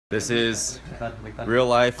This is real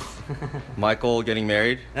life Michael getting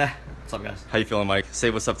married. What's up, guys? How you feeling, Mike? Say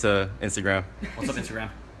what's up to Instagram. What's up, Instagram?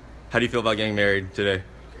 How do you feel about getting married today?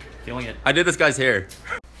 Feeling it. I did this guy's hair.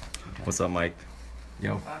 What's up, Mike?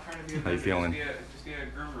 Yo. How you feeling? Just be a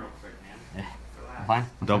groom real quick, man. I'm fine.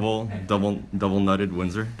 Double nutted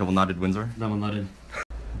Windsor. Double knotted Windsor. Double nutted.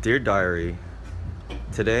 Dear diary,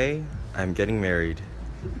 today I'm getting married.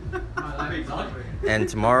 And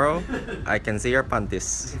tomorrow I can see your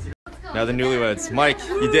panties. Now the newlyweds. Mike,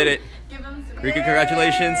 you did it. Rika,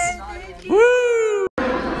 congratulations. Woo!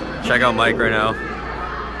 Check out Mike right now.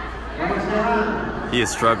 He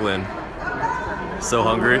is struggling. So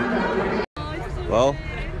hungry. Well,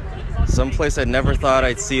 someplace I never thought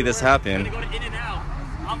I'd see this happen.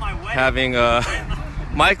 Having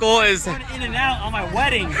Michael is In-N-Out on my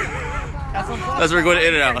wedding. That's where we're going to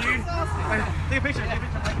In-N-Out. Take a picture.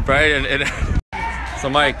 Right? And so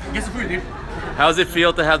Mike, Get some food, dude. how does it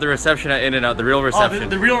feel to have the reception at In-N-Out, the real reception? Oh,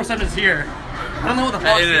 the real reception's here. I don't know what the fuck.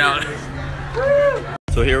 At In-N-Out.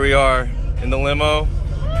 So here we are in the limo.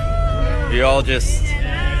 We all just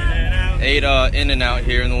ate In-N-Out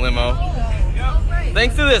here in the limo.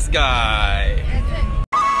 Thanks to this guy.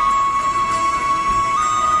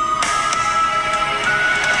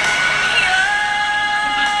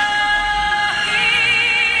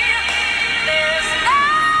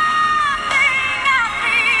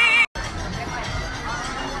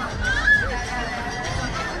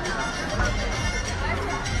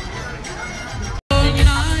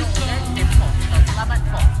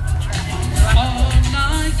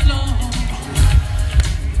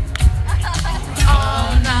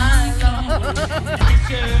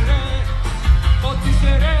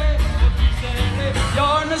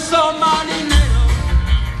 You're so much.